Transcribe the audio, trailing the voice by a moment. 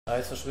Ah,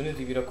 jetzt verschwindet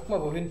die wieder. Guck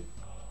mal wohin.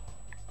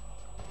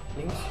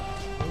 Links.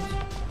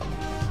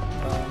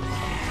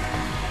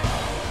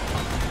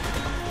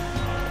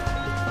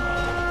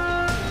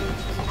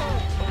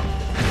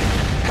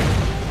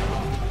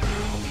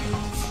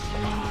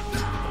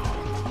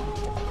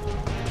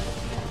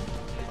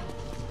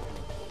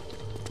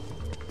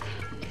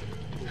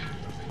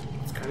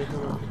 Jetzt kann ich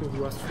nur mal gucken,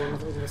 du hast vorhin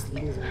noch irgendwas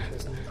liegen sehen. Ich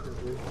weiß nicht,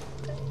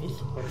 wo.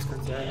 Ich? Aber das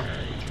kann sein,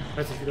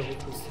 falls ich wieder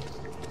hoch bist.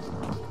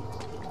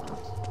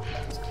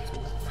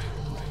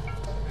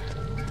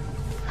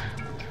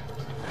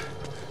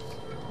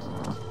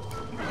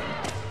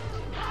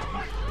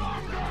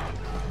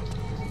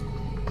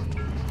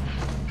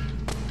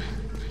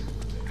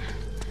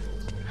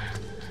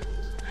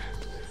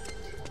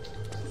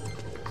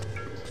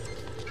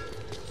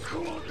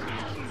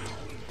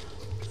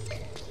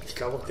 Ich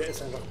glaube auch, der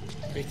ist einfach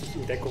richtig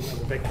in Deckung,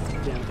 also weg,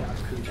 während der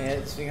abkühlt.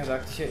 Ja, deswegen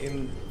sagte ich ja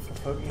eben,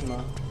 verfolg ihn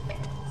mal.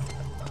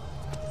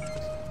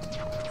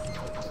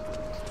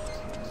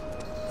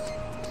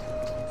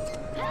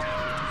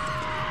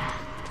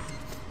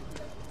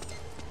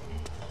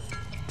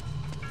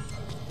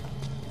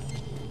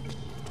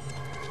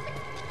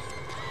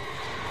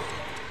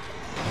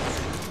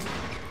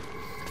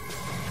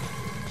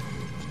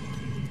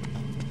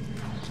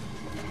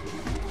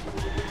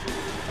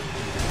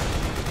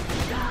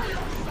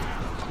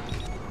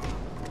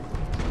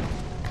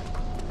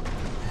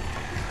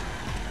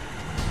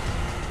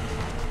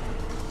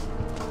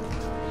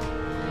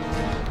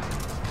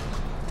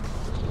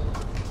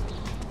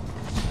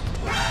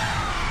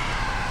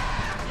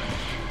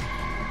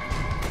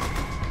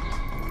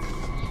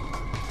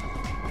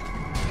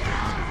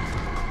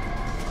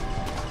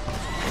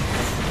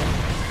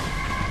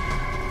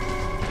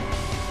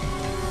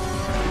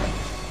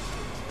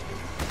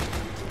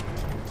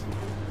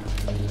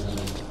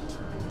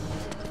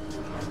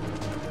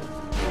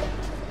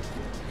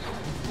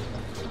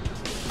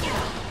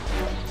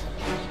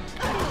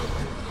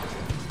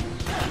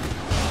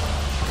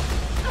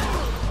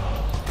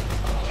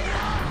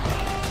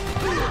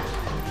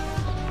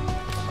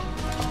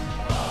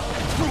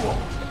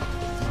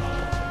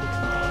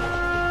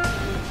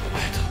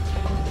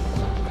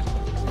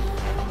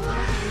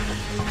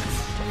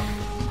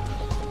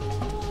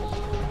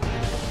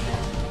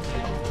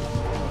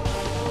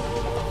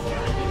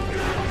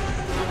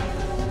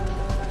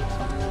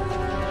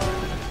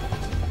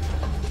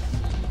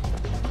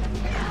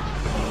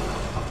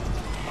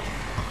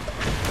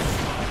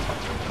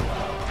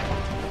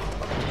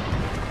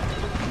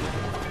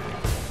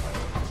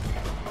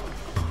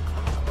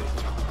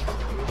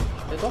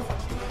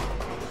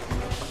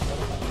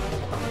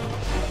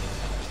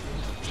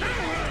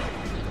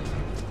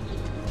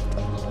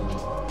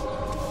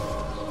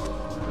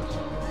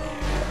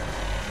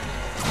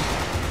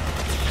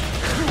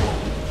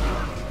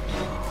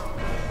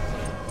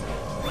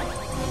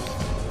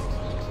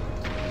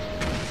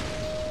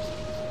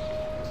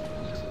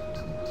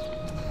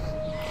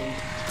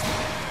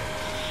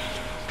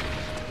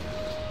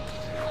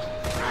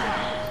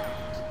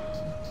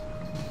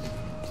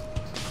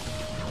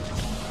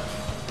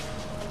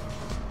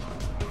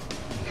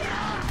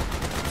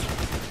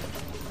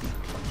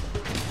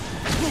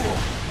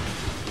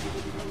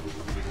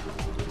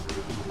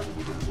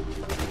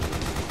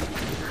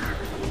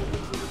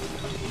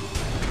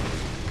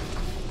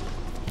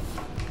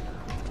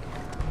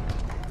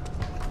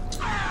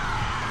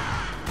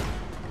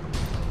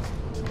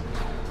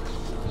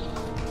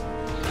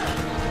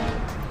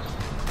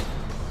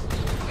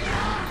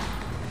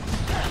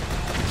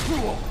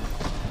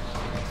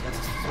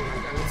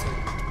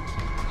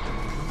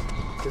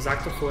 Der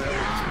sagt doch vorher,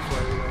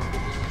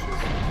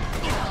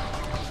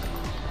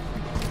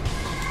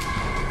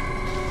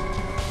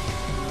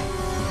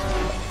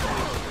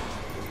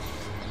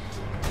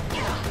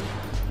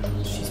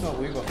 Schieß mal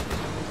rüber.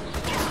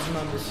 Schieß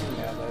mal ein bisschen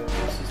mehr, weil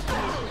das ist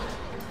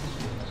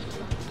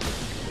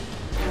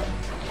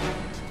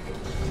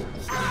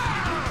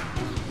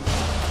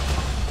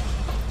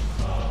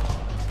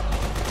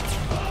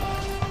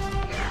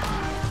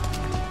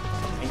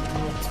eigentlich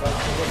nur noch 2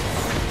 Kilo.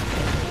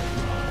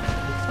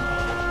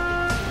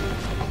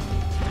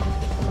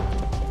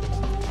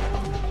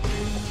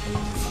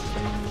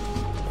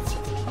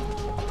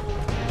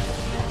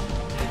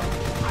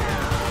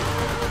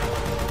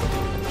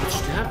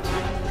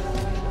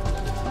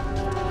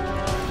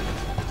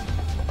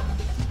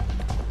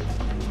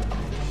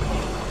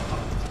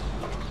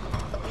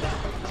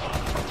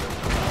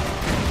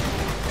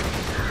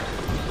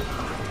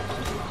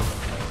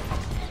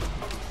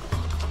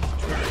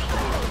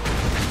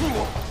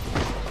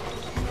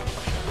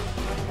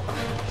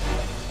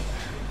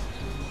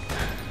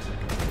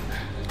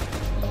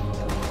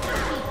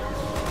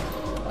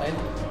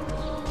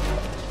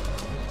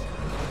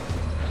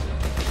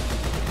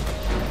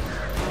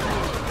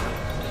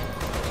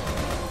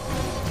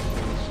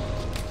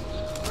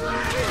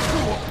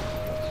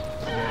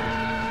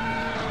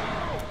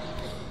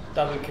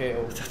 Double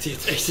KO. Ich dachte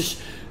jetzt echt,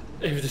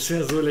 das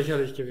wäre so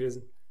lächerlich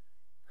gewesen.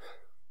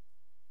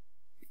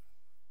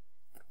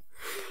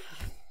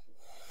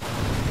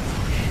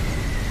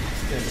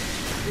 denn?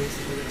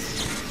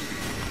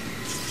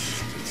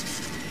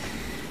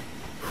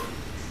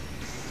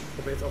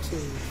 Ob jetzt auch so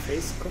ein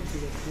Face kommt, wie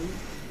das tun?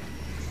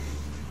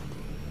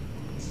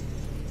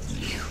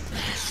 You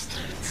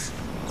bastards.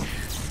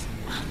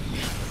 I'll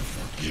never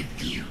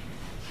forgive you.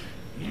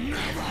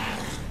 Never.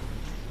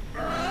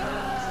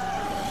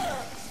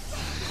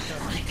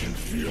 I can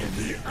feel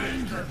the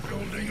anger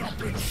building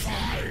up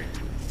inside.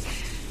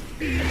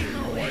 Eating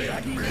away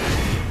at me.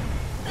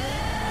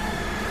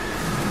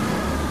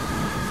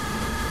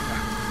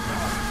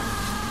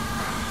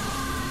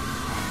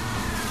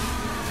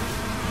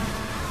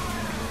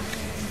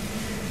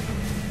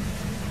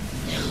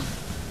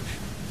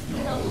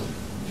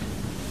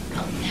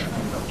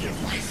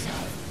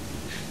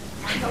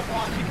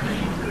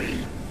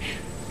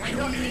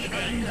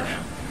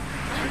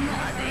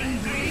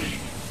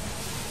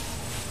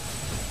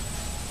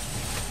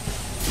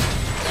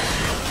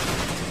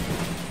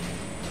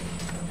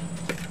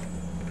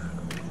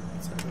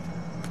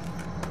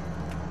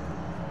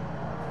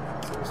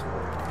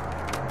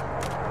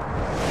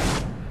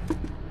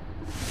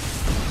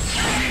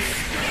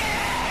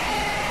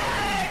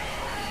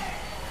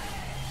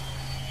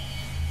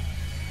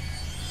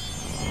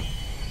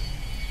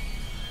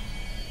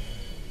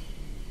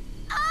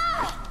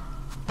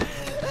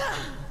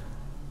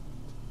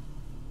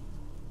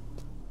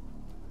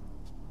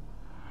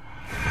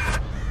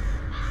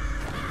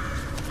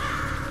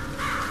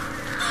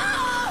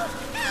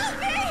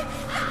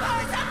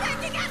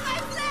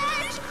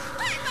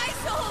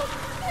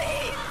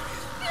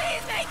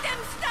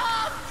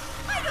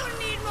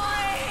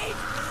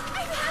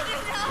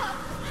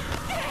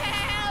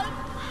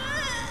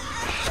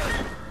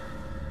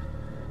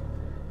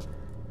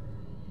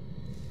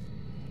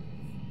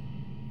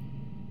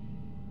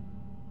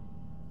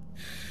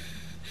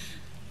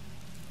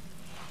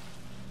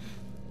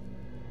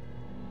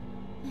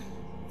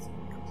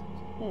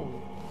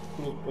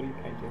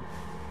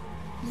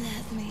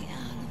 Let me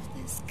out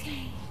of this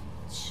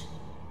cage.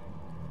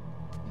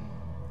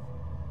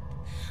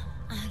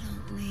 I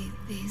don't need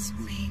these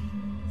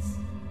wings.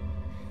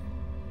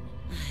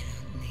 I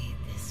don't need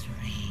this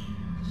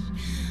range.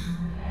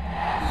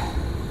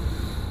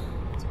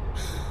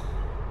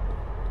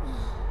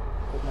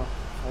 Guck mal,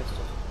 heißt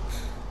doch.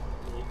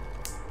 Nee.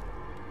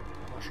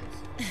 Waschlos.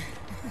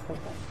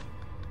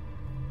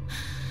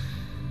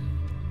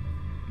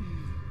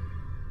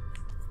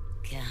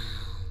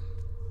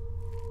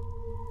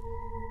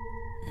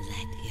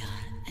 Let your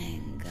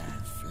anger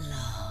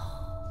flow.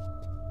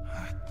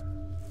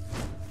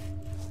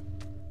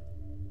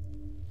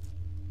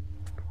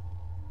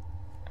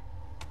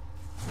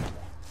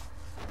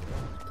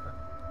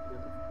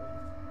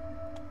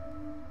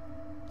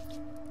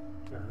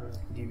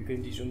 Die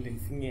wickeln dich um den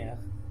Finger.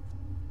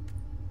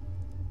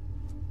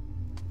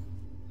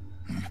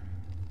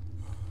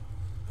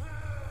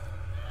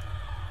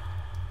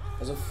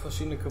 Also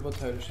verschiedene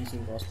Körperteile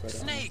schießen raus bei der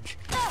Snake!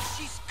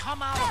 She's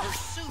come out of her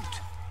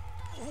suit!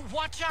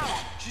 Watch out!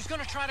 She's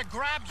gonna try to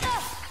grab you!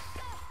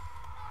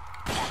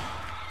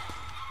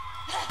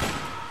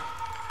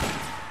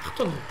 Ach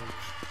doch nicht.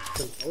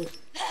 Stimmt aus.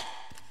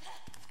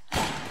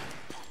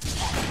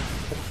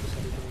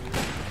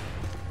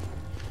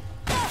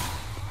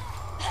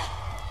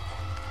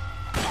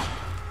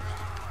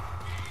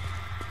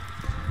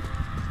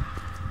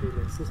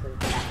 Letztens habe ich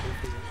das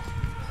nicht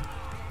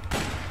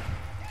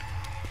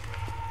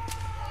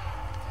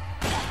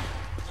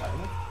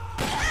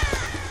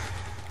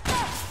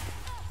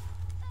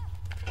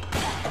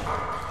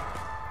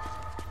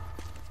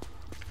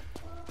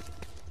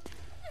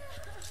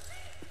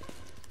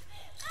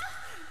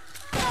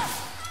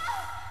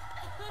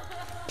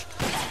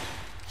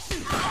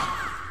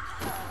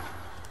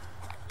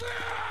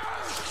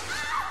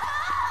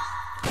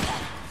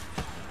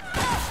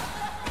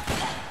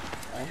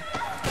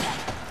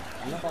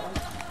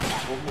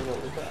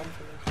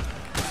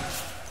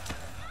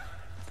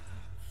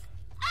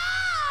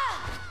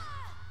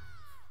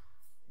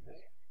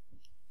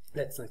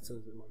Letzten Aktion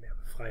ist immer mehr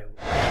Befreiung.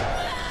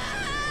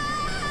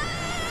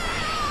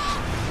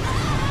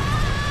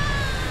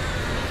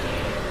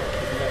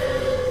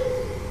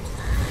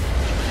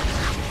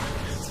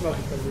 Das mache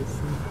ich beim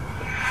nächsten.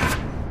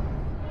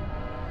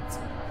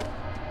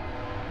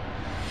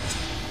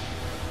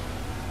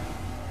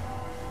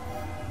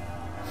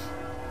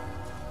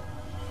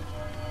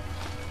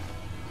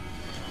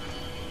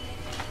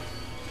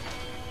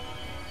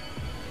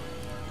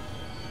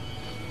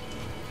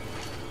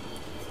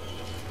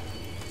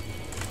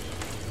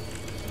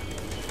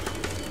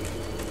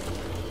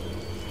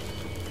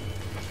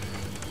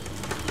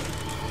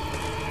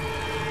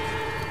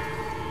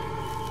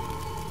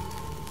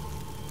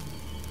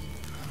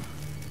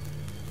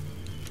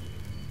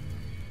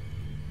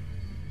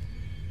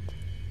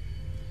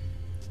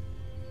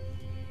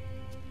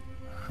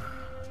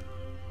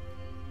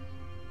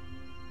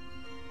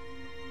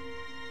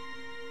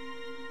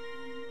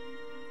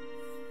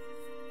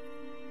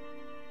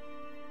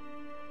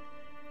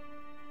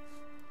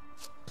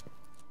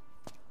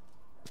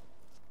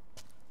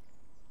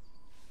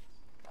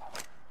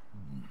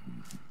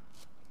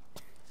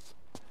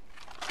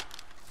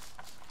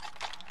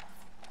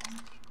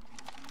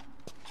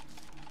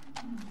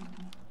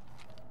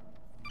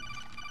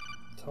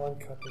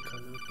 Bauernkappe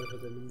kann, weil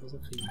der nimmt, was er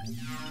kriegen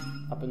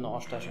kann. Ab in der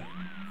Arschtasche.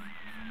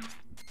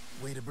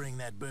 Way to bring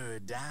that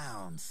bird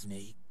down,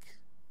 Snake.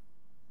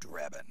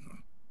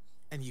 Drebin.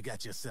 And you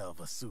got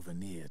yourself a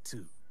souvenir,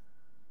 too.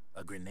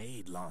 A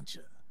grenade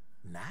launcher.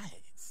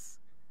 Nice.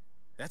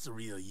 That's a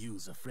real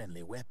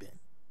user-friendly weapon.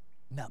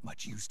 Not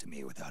much use to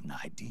me without an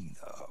ID,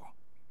 though.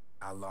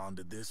 I'll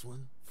launder this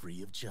one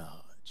free of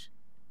charge.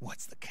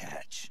 What's the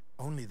catch?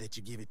 Only that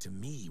you give it to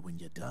me when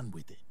you're done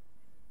with it.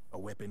 A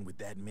weapon with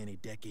that many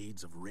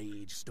decades of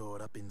rage stored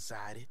up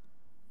inside it?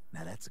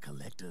 Now that's a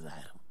collector's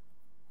item.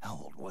 How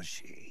old was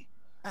she?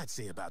 I'd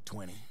say about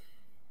 20.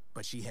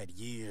 But she had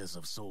years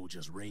of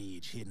soldiers'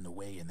 rage hidden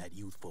away in that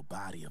youthful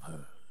body of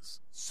hers.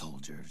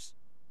 Soldiers?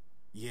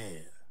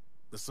 Yeah,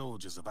 the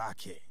soldiers of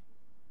Ake.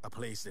 A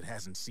place that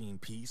hasn't seen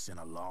peace in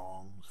a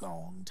long,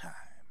 long time.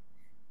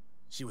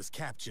 She was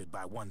captured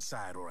by one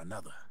side or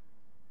another,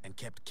 and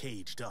kept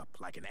caged up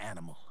like an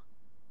animal,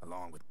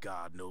 along with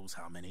God knows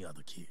how many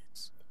other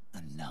kids.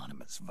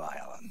 Anonymous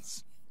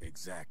violence.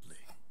 Exactly.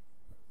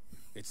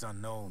 It's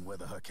unknown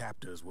whether her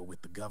captors were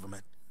with the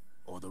government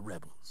or the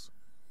rebels.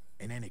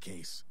 In any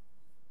case,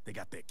 they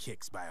got their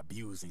kicks by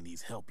abusing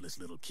these helpless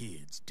little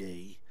kids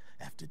day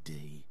after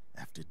day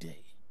after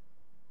day.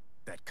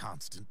 That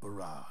constant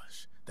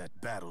barrage,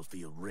 that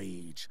battlefield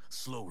rage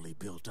slowly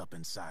built up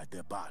inside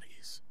their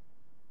bodies,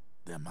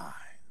 their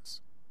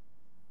minds.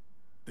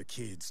 The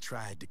kids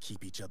tried to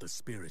keep each other's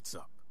spirits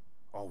up,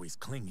 always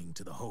clinging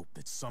to the hope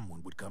that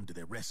someone would come to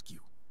their rescue,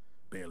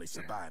 barely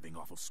surviving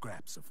off of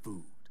scraps of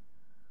food.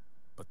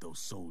 But those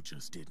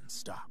soldiers didn't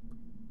stop.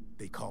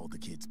 They called the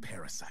kids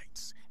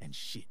parasites and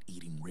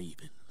shit-eating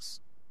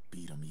ravens.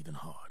 Beat them even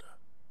harder.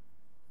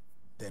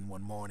 Then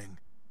one morning,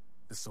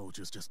 the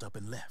soldiers just up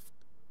and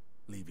left,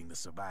 leaving the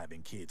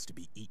surviving kids to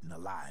be eaten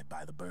alive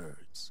by the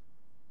birds.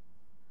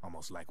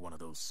 Almost like one of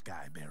those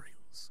sky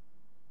burials.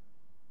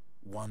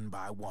 One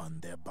by one,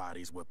 their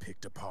bodies were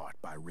picked apart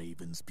by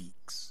ravens'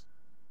 beaks,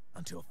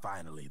 until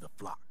finally the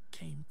flock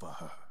came for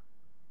her.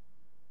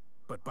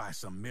 But by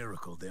some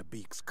miracle, their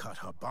beaks cut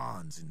her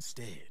bonds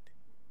instead.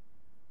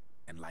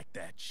 And like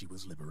that, she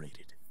was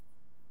liberated.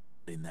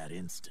 In that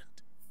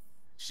instant,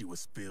 she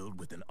was filled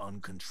with an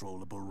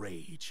uncontrollable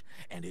rage,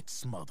 and it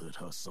smothered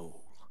her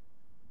soul.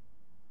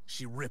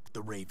 She ripped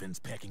the ravens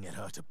pecking at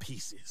her to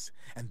pieces,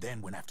 and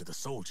then went after the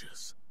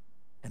soldiers.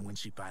 And when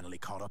she finally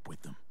caught up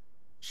with them,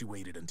 she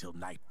waited until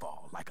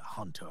nightfall like a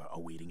hunter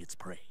awaiting its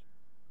prey.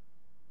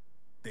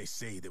 They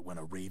say that when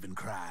a raven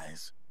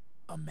cries,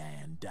 a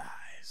man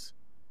dies.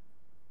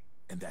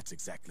 And that's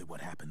exactly what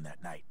happened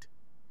that night.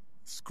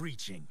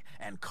 Screeching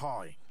and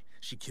cawing,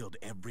 she killed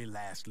every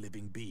last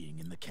living being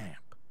in the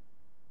camp.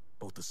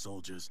 Both the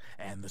soldiers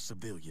and the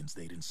civilians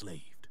they'd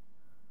enslaved.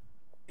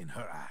 In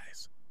her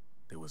eyes,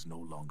 there was no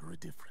longer a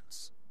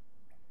difference.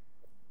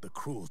 The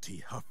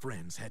cruelty her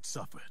friends had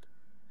suffered,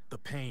 the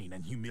pain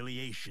and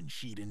humiliation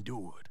she'd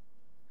endured.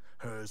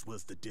 Hers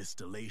was the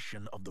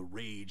distillation of the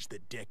rage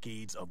that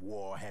decades of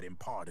war had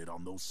imparted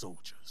on those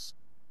soldiers.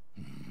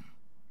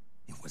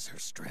 It was her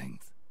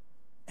strength.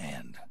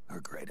 And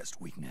her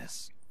greatest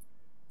weakness.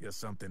 You're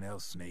something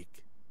else,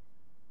 Snake.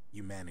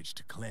 You managed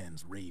to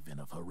cleanse Raven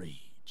of her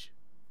rage.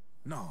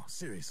 No,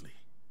 seriously.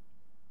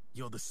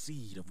 You're the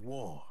seed of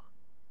war.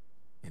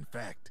 In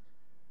fact,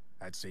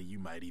 I'd say you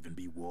might even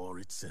be war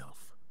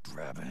itself.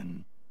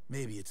 Drebin.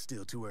 Maybe it's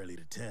still too early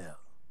to tell.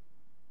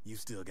 You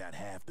still got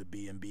half the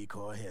B&B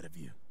Corps ahead of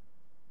you.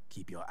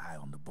 Keep your eye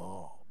on the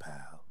ball,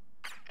 pal.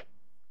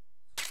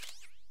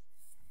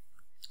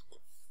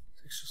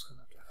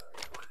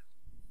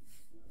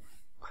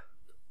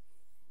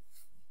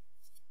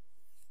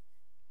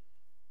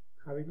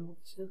 Habe ich noch ein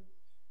bisschen?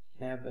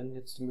 Naja, wenn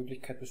jetzt die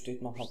Möglichkeit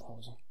besteht, machen wir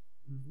Pause.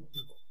 Mhm.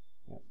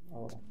 Ja,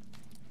 aber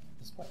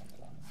das war ja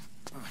klar.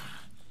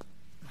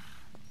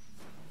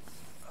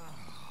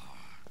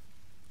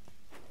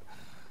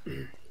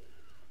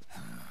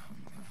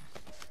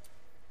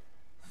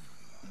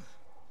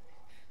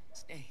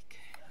 Snake,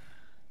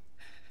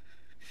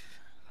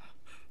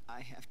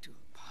 I have to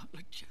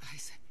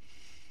apologize.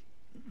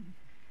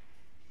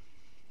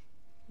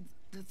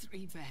 The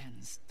 3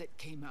 vans that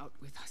came out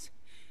with us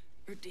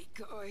are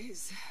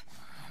decoys.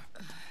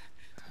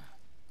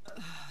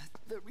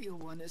 The real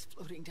one is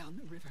floating down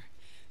the river,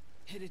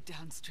 headed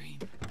downstream.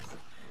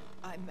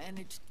 I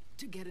managed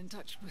to get in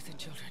touch with the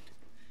children.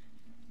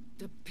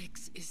 The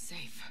Pix is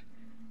safe.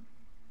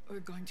 We're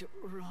going to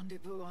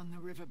rendezvous on the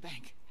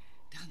riverbank,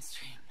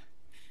 downstream.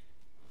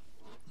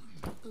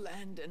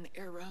 Land and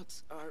air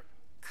routes are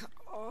cut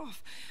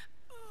off.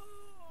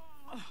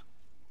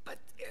 But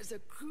there's a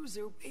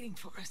cruiser waiting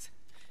for us.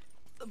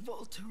 The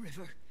Volta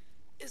River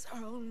is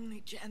our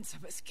only chance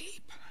of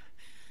escape.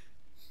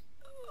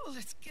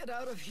 Let's get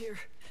out of here.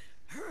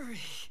 Hurry.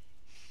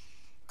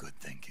 Good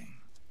thinking.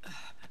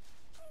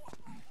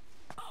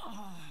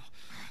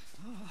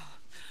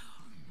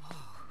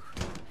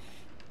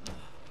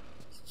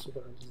 Ist das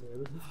sogar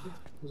dieselbe Hüfte?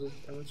 Muss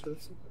ich damals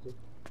schützen? Also,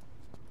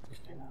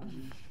 ich denke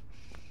an.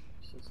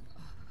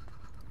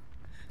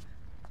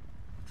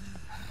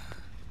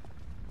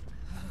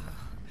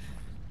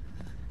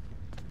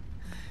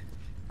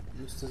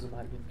 müsste sie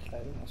mal ihre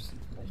Kleidung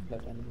ausziehen. Vielleicht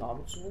bleibt eine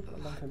Narbe zurück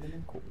und dann können wir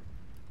dann gucken.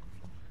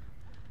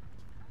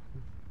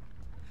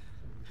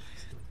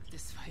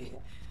 This way.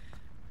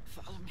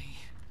 Follow me.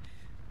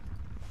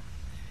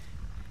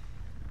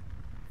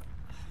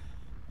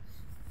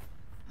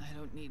 I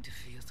don't need to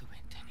feel the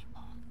wind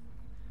anymore.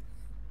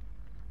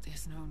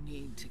 There's no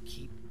need to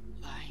keep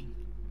lying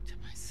to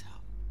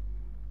myself.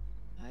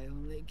 I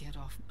only get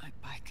off my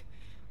bike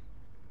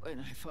when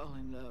I fall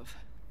in love.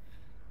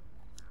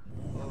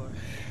 Or...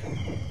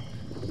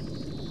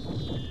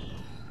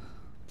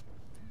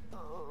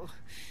 Oh,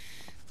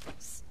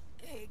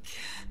 snake.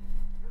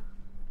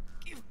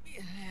 Give me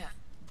a hand.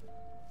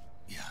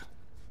 Yeah.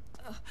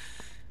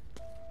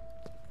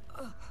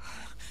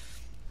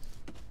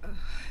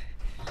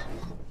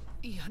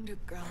 The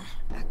underground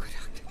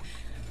aqueduct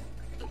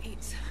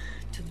leads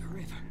to the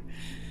river.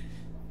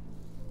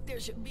 There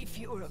should be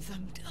fewer of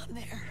them down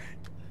there.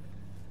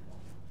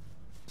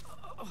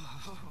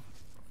 Oh.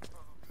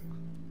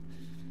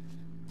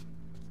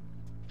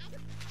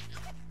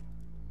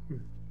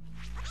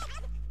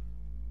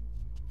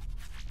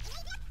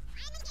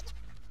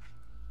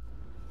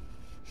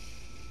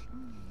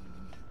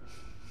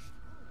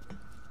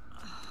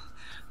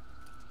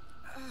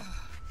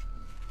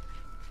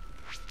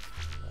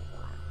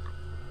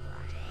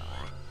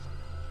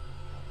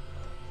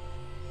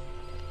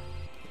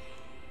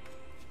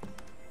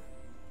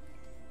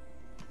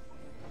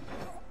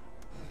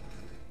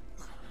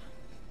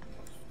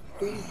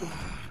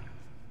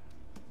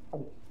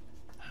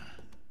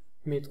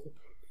 Metro.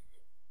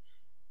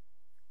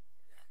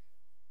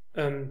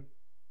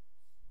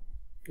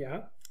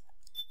 Ja.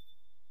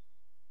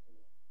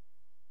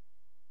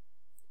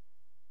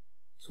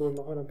 So,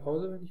 machen wir dann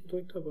Pause, wenn ich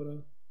gedrückt habe,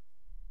 oder?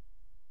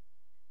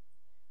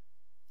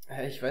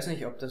 Ich weiß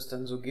nicht, ob das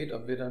dann so geht,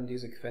 ob wir dann die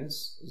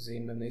Sequenz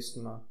sehen beim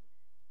nächsten Mal.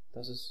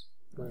 Das ist...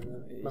 Machen wir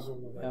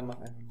mal weiter. Ja, mach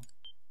einfach mal.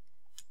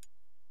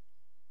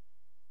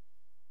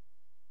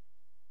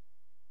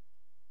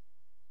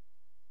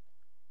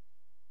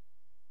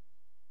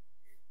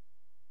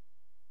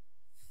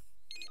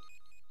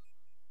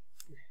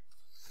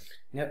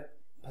 Ja,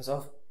 pass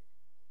auf.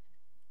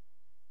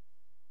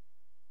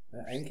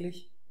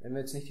 Eigentlich, wenn wir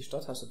jetzt nicht die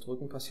Starttaste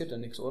drücken, passiert dann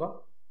nichts,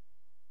 oder?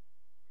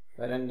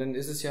 Weil dann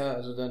ist es ja,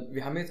 also dann,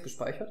 wir haben jetzt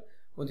gespeichert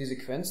und die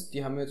Sequenz,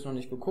 die haben wir jetzt noch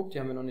nicht geguckt, die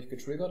haben wir noch nicht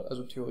getriggert,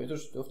 also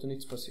theoretisch dürfte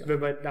nichts passieren. Wenn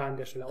wir da an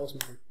der Stelle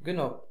ausmachen.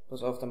 Genau,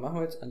 pass auf, dann machen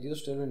wir jetzt an dieser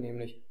Stelle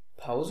nämlich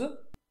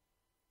Pause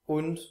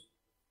und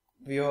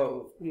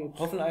wir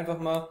hoffen einfach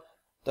mal,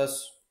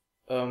 dass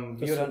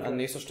wir dann an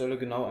nächster Stelle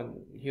genau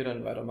hier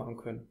dann weitermachen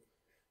können.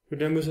 Und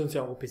dann müssen wir uns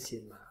ja auch ein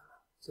bisschen mal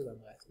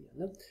zusammenreißen.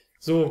 Ne?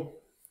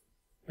 So,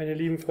 meine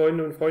lieben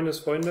Freunde und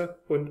Freundesfreunde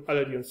und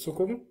alle, die uns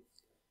zugucken.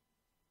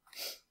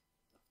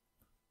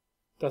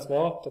 Das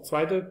war der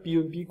zweite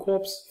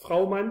B&B-Korps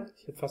Frau-Mann.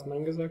 Ich hätte fast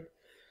Mann gesagt.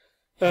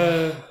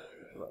 Was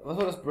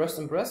war das? Breast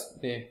and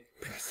Breast? Nee.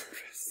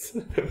 Breast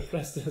and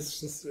Breast.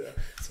 Das ist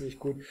ziemlich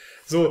gut.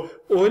 So,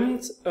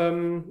 und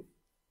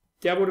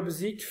der wurde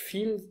besiegt.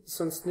 Viel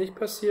sonst nicht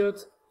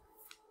passiert.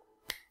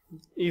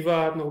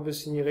 Eva hat noch ein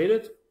bisschen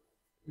geredet.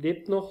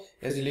 Lebt noch.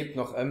 Ja, sie lebt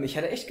noch. Ich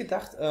hatte echt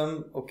gedacht,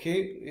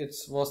 okay,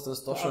 jetzt war es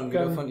das doch schon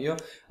wieder von ihr.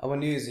 Aber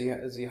nee,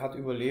 sie hat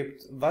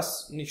überlebt.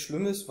 Was nicht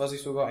schlimm ist, was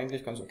ich sogar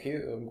eigentlich ganz okay,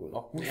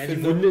 auch gut finde.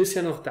 Die Wunde ist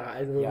ja noch da,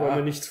 also wollen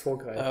wir nichts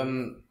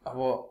vorgreifen.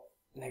 Aber,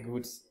 na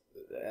gut.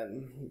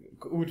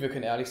 Gut, wir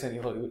können ehrlich sein,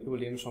 ihre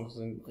Überlebenschancen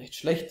sind recht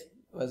schlecht,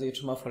 weil sie jetzt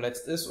schon mal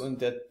verletzt ist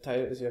und der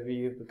Teil ist ja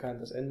wie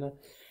bekannt das Ende.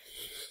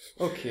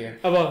 Okay.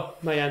 Aber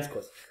mal ganz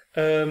kurz.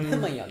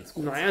 Mal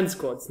ganz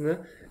kurz,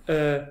 ne?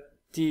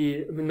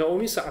 Die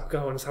Naomi ist ja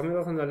abgehauen, das haben wir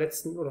doch in der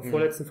letzten oder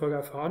vorletzten Folge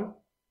erfahren.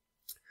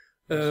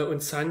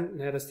 Und Sun,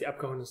 das ist die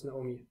abgehauen ist,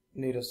 Naomi.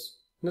 Nee,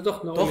 das... Na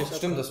doch, Naomi ist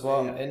stimmt, das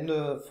war am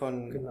Ende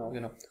von... Genau.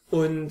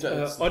 Und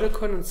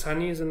Otacon und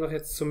Sunny sind doch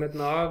jetzt zu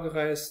Mednar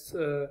gereist.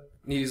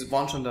 Nee, die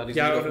waren schon da, die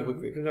sind auf dem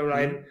Rückweg.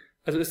 Raiden.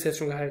 Also ist der jetzt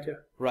schon geheilt, ja.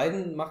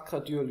 Raiden macht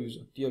gerade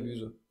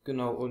Dialyse.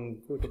 Genau,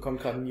 und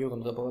bekommt gerade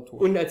Nierenreparatur.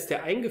 Und als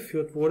der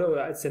eingeführt wurde,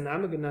 oder als der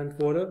Name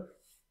genannt wurde,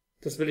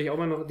 das will ich auch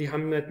mal noch, die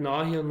haben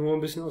Mednar hier nur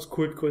ein bisschen aus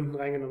Kultgründen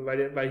reingenommen,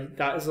 weil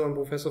da ist er ein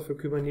Professor für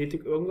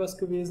Kybernetik irgendwas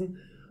gewesen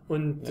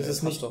und das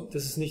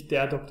ist nicht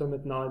der Dr.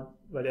 Mednar,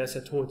 weil der ist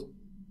ja tot.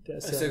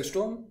 Ist der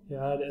gestorben?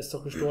 Ja, der ist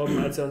doch gestorben,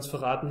 als er uns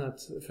verraten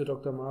hat für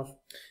Dr. Marv.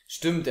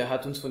 Stimmt, der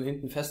hat uns von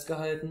hinten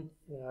festgehalten.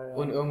 Ja.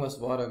 Und irgendwas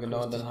war da,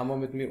 genau. Und dann haben wir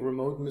mit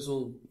Remote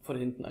Missile von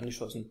hinten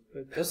angeschossen.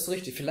 Das ist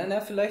richtig.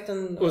 Vielleicht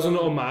dann... Oder so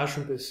eine Hommage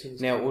ein bisschen.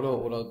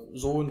 Oder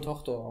Sohn,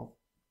 Tochter.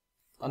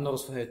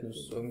 Anderes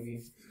Verhältnis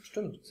irgendwie.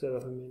 Stimmt.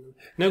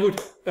 Na gut,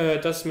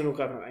 das ist mir nur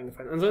gerade noch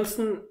eingefallen.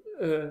 Ansonsten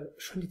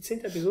schon die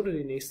 10. Episode,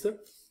 die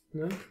nächste.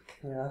 Ne?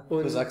 Ja.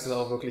 Und du sagst es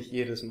auch wirklich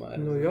jedes Mal.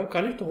 Naja,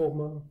 kann ich doch auch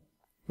machen.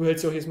 Du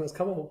hältst ja auch jedes Mal das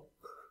Cover hoch.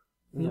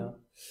 Ja.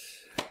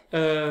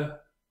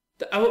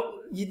 Aber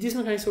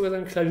diesmal kann ich sogar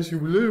sagen, kleines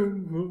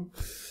Jubiläum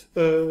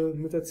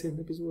mit der 10.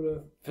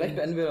 Episode. Vielleicht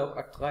beenden wir auch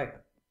Akt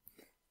 3.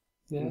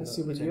 Ja, das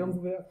Jubiläum,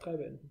 wo wir Akt 3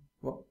 beenden.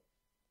 Ja.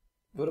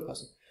 Würde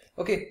passen.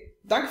 Okay.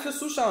 Danke fürs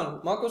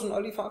Zuschauen. Markus und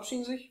Olli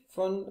verabschieden sich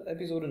von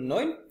Episode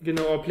 9.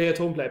 Genau, aber Play at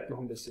Home bleibt noch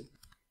ein bisschen.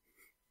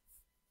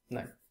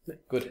 Nein.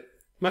 Gut.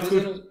 Macht's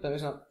gut. Dann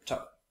bis noch.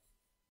 Ciao.